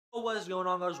What is going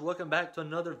on, guys? Welcome back to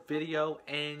another video.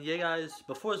 And yeah, guys,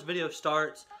 before this video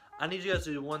starts, I need you guys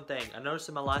to do one thing. I noticed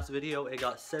in my last video it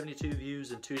got 72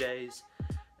 views in 2 days.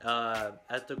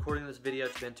 At the recording of this video,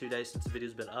 it's been 2 days since the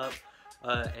video's been up,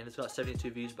 and it's got 72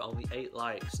 views but only 8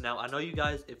 likes. Now I know you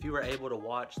guys, if you were able to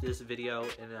watch this video,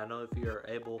 and I know if you are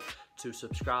able to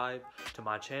subscribe to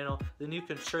my channel, then you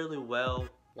can surely well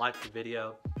like the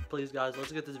video. Please guys,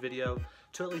 let's get this video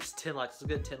to at least 10 likes. Let's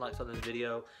get 10 likes on this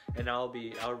video, and I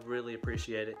would really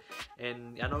appreciate it.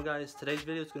 And I know, guys, today's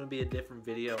video is going to be a different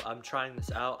video. I'm trying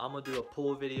this out. I'm going to do a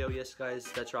pool video. Yes,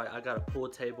 guys, that's right. I got a pool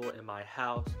table in my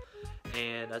house,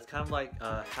 and that's kind of like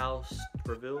a house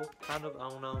reveal, kind of. I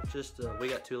don't know. Just we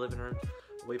got 2 living rooms.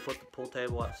 We put the pool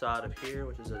table outside of here,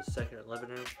 which is a second living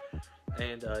room.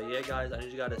 And yeah, guys, I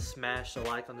need you guys to smash the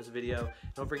like on this video.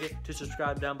 Don't forget to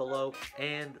subscribe down below.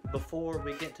 And before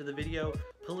we get to the video,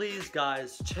 please,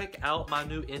 guys, check out my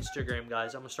new Instagram,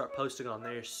 guys. I'm gonna start posting on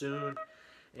there soon.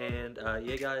 And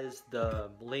yeah, guys, the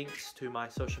links to my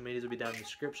social medias will be down in the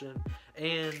description.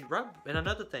 And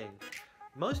another thing,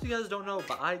 most of you guys don't know,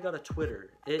 but I got a Twitter.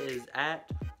 It is at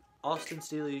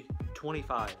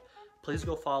AustinSteely25. Please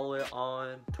go follow it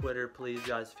on Twitter, please,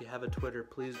 guys. If you have a Twitter,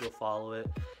 please go follow it.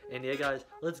 And yeah, guys,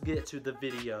 let's get to the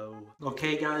video.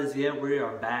 Okay, guys, yeah, we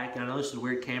are back. I know this is a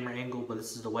weird camera angle, but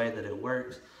this is the way that it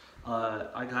works.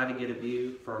 I got to get a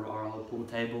view from our pool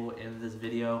table in this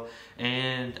video.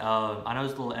 And I know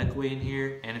it's a little echoey in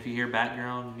here. And if you hear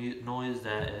background noise,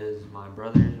 that is my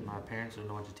brothers and my parents are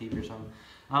watching TV or something.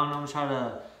 I don't know, I'm going to try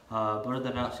to blur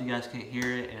that out so you guys can't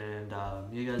hear it. And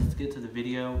you guys, let's get to the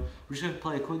video. We're just gonna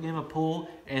play a quick game of pool.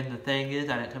 And the thing is,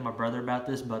 I didn't tell my brother about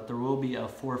this, but there will be a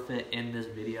forfeit in this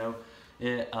video.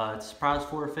 It's a surprise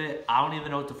forfeit. I don't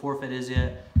even know what the forfeit is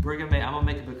yet. I'm gonna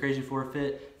make up a crazy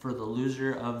forfeit for the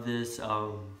loser of this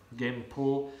game of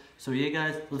pool. So yeah,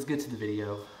 guys, let's get to the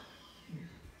video.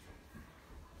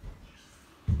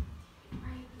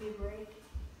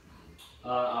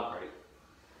 I'll break.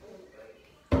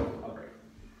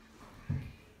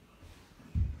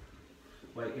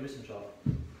 Wait, give me some chalk.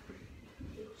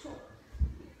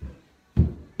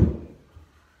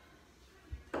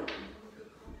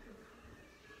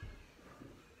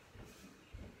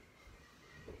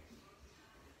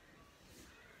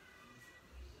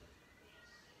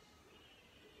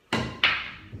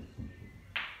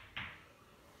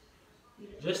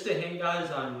 Just a hint, guys,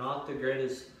 I'm not the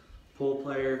greatest pool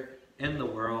player in the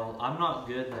world. I'm not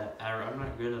good at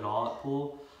all at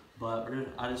pool. But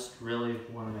I just really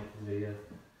want to make the video.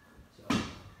 So,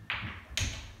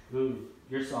 ooh,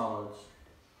 you're solids.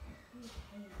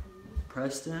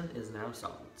 Preston is now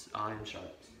solids. I am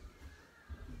sharps.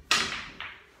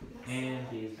 And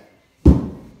he's back.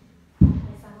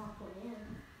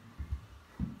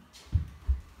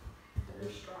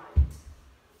 There's stripes.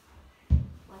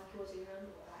 Like yours even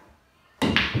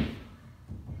right.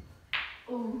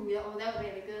 Ooh, that would be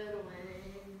a good one.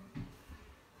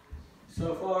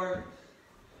 So far,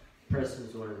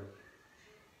 Preston's winning.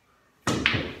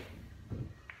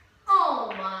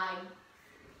 Oh my.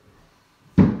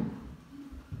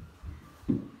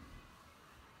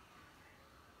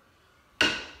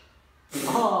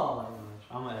 Oh my gosh,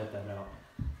 I'm gonna edit that out.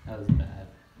 That was bad.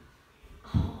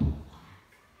 Oh.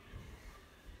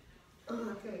 Oh,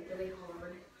 that's gonna be really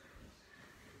hard.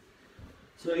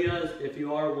 So you guys, if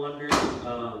you are wondering,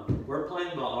 we're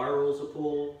playing by our rules of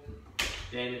pool.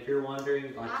 And if you're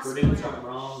wondering, like, we're doing something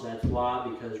wrong, that's why,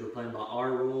 because we're playing by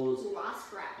our rules. Ooh, I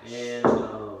scratched. And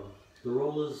the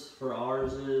rules for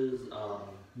ours is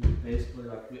basically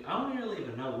like, I don't really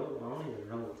even know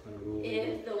what kind of rules.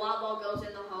 If the white ball goes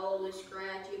in the hole, you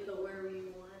scratch, you put wherever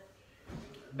you want.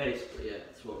 Basically, yeah,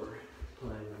 that's what we're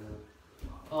playing right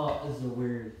now. Oh, this is a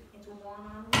weird. It's a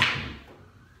 1-on-1.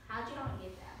 How'd you not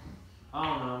get that? I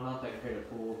don't know, I'm not that great at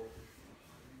pool.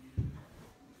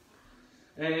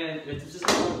 And it's just a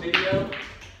little video.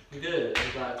 Good.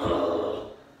 It's like,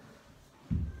 ooh.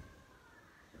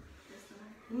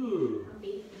 I'm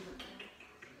beating you.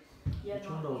 Yeah, Which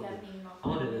one no, do you I have do? me knocked I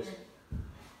want in. this.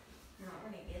 You're not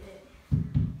gonna get it.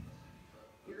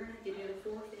 You're gonna have to do the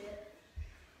forfeit.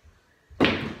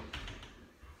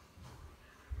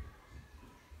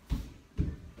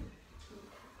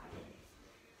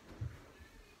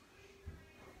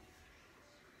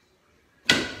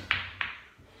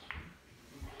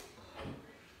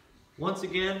 Once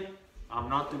again, I'm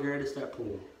not the greatest at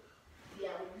pool. Yeah,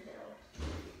 we can tell.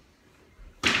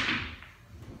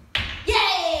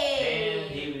 Yay!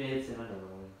 And he hits another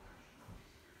one.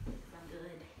 I'm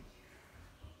good.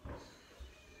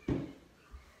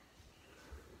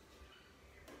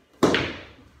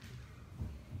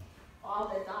 Oh, I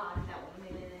would have died if that one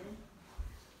made it in.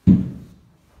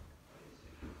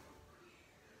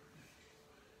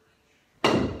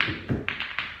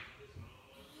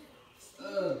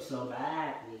 so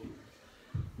bad.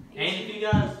 And if you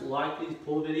guys like these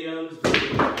pool videos,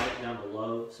 leave a like down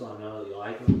below so I know that you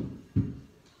like them.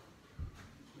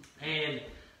 And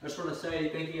I just want to say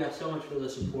thank you guys so much for the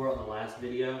support on the last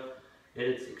video.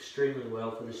 It did extremely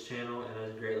well for this channel,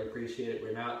 and I greatly appreciate it.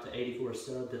 We're now up to 84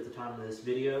 subs at the time of this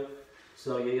video.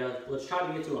 So yeah, guys, let's try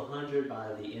to get to 100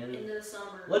 by the end of the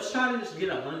summer. Let's try to just get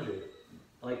 100.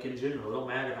 Like in general, it don't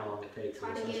matter how long it takes.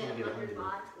 Try to get 100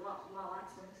 likes on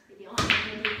this video. I'm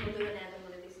going to do it as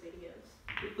one of these videos.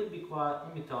 Please be quiet.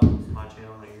 Let me talk to my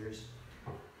channel, not yours.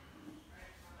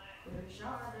 Good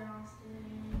shot there,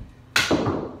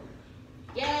 Austin.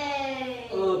 Yay!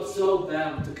 Oh, I'm so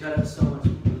bad to cut out so much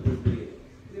of this video.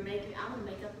 I'm gonna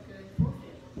make up a good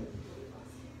forfeit.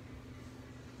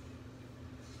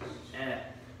 Yeah.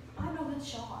 I have no good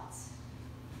shots.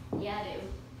 Yeah, I do.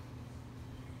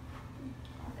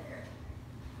 Right there.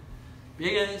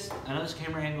 Yeah, guys, I know this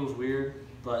camera angle is weird,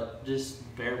 but just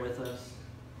bear with us.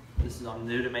 I'm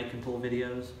new to making pool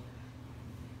videos.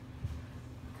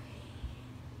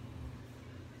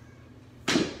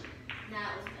 That was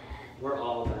bad. We're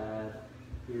all bad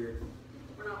here.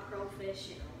 We're not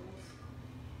professionals.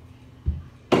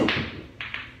 We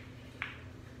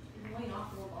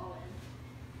knocked the ball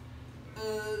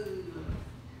in.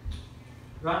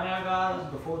 Right now,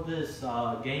 guys, before this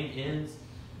game ends,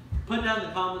 put down in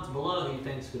the comments below who you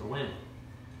think's gonna win.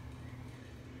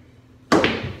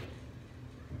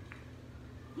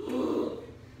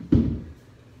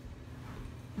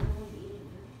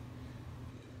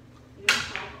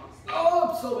 Oh,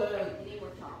 I'm so bad. You need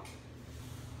more chalk.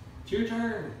 It's your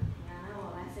turn. Yeah, I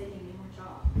know. I said you need more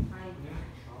chalk.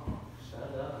 Shut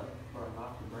up, or I'll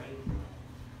knock your brains out.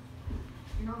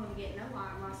 You're not gonna get no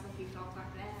white if you talk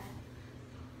like that.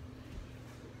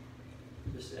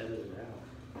 Just edit it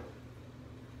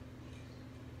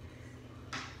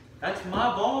out. That's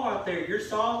my ball right there. You're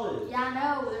solid. Yeah, I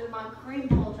know. There's my cream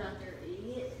balls right there,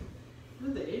 idiot.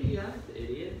 You're the idiot. I'm the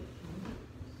idiot.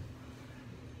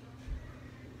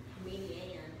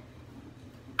 Median.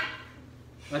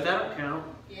 But that don't count.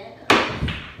 Yeah, it does.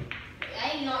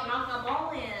 Hey, you knocked my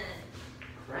ball in.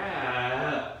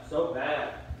 Crap. So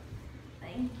bad.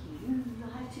 Thank you. I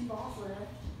have 2 balls left.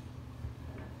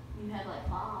 You had like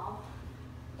 5.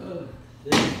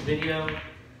 This video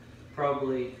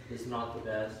probably is not the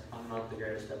best. I'm not the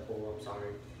greatest at pool. I'm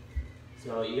sorry.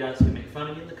 So you guys can make fun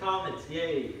of me in the comments.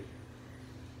 Yay.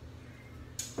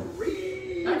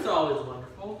 That's always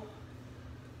wonderful.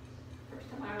 First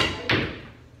time I ever played it.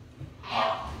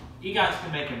 Ow. You guys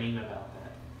can make a meme about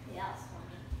that. Yeah, it's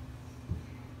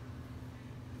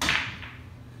funny.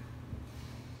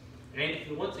 And if,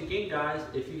 once again, guys,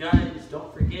 if you guys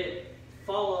don't forget,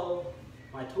 follow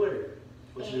my Twitter,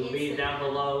 which And will be Instagram. down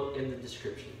below in the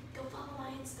description. Go follow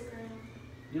my Instagram.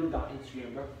 You don't got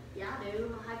Instagram, bro? Yeah, I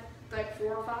do. I have like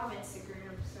 4 or 5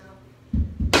 Instagrams, so.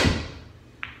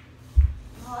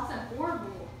 Oh, that's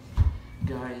horrible.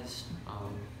 Guys,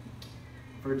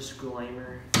 for a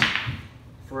disclaimer,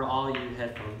 for all you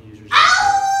headphone users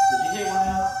out there, did you hit one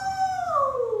out?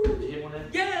 Did you hit one in?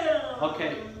 Yeah!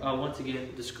 Okay, once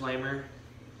again, disclaimer,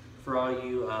 for all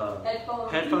you Headphone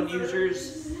headphone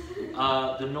users,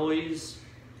 the noise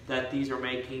that these are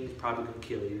making is probably going to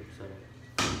kill you, so.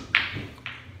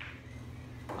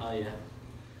 Oh, yeah.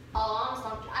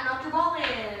 Oh, I knocked your ball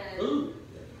in. Ooh.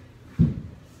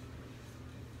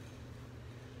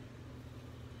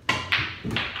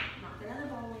 Knocked another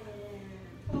ball in.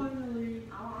 Finally.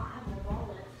 I have more ball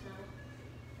left,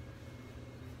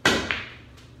 so.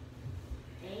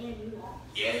 And you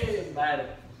lost. Yeah, I'm bad at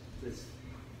this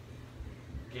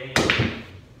game.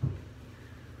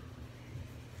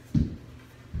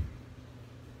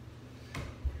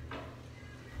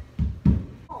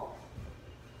 Oh.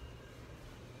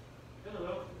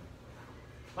 Hello.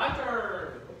 My turn.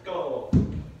 Let's go.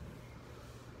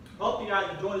 Hope you guys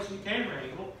enjoy this new camera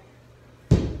angle.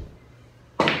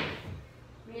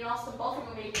 Me and Austin both are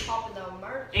going to be popping the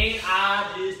merch. And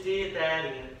I just did that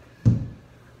again.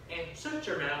 And shut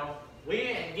your mouth. We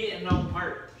ain't getting no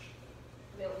merch.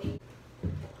 But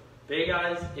hey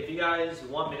guys, if you guys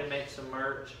want me to make some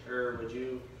merch, or would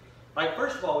you, like,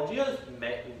 first of all, would you guys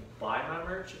buy my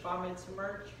merch if I made some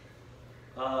merch?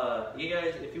 You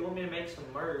guys, if you want me to make some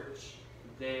merch,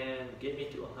 then get me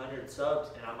to 100 subs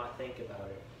and I might think about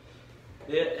it.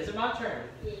 Yeah, is it my turn?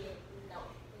 Yeah, no.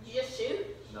 Did you just shoot?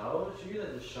 No, it's you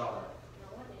that just shot. No,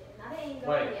 I didn't. I didn't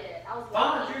go Wait. yet. I was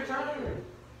Fine, waiting. it's your turn.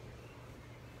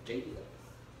 JD.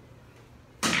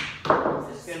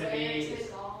 This is gonna be.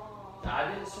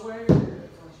 I didn't swear.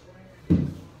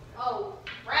 Oh,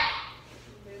 crap.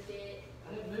 You moved it.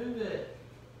 I didn't move it.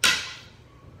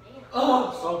 Man.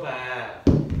 Oh, so bad. I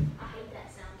hate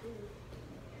that sound too.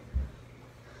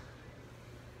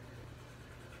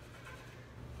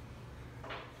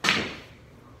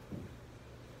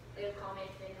 comment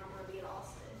thing. I'm gonna beat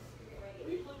Austin. You're gonna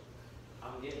get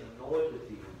I'm getting annoyed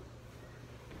with you.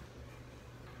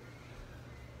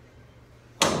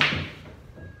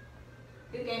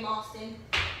 Good game, Austin.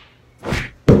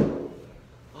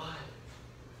 What?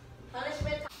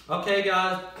 Punishment. Okay,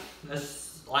 guys,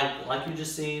 that's like you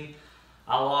just seen.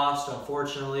 I lost,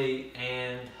 unfortunately,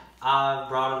 and I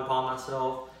brought it upon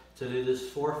myself to do this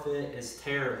forfeit. It's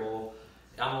terrible.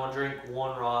 I'm gonna drink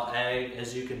one raw egg.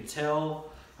 As you can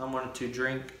tell, I'm going to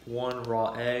drink one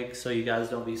raw egg, so you guys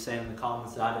don't be saying in the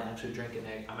comments that I didn't actually drink an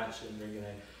egg. I'm actually drinking an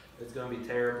egg. It's gonna be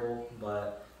terrible,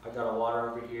 but I got a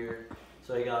water over here.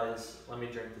 So you guys, let me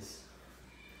drink this.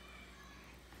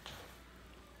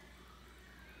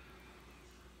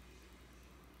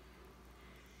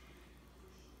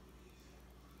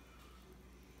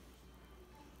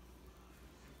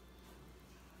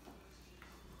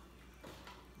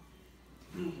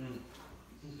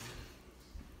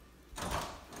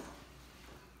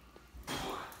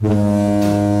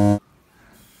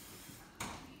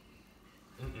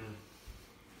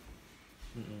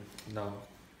 No,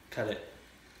 cut it.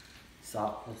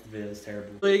 Stop. This video is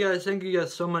terrible. So you guys, thank you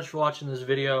guys so much for watching this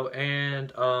video,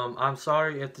 and I'm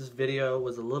sorry if this video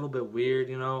was a little bit weird.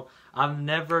 You know, I've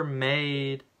never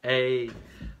made a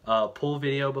pool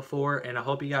video before, and I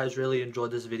hope you guys really enjoyed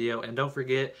this video. And don't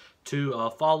forget to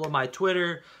follow my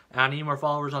Twitter. I need more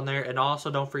followers on there, and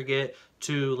also don't forget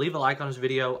to leave a like on this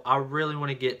video. I really want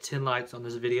to get 10 likes on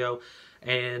this video.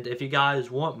 And if you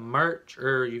guys want merch,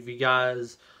 or if you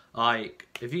guys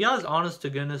honest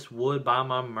to goodness would buy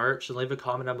my merch, and leave a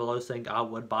comment down below saying I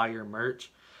would buy your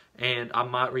merch, and I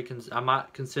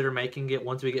might consider making it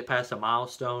once we get past a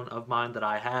milestone of mine that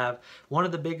I have. One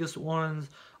of the biggest ones,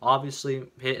 obviously,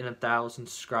 hitting 1,000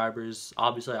 subscribers.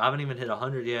 Obviously, I haven't even hit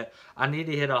 100 yet. I need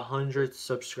to hit 100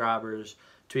 subscribers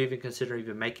to even consider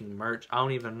even making merch. I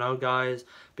don't even know, guys.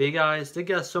 But you guys, thank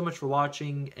you guys so much for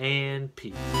watching, and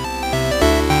peace.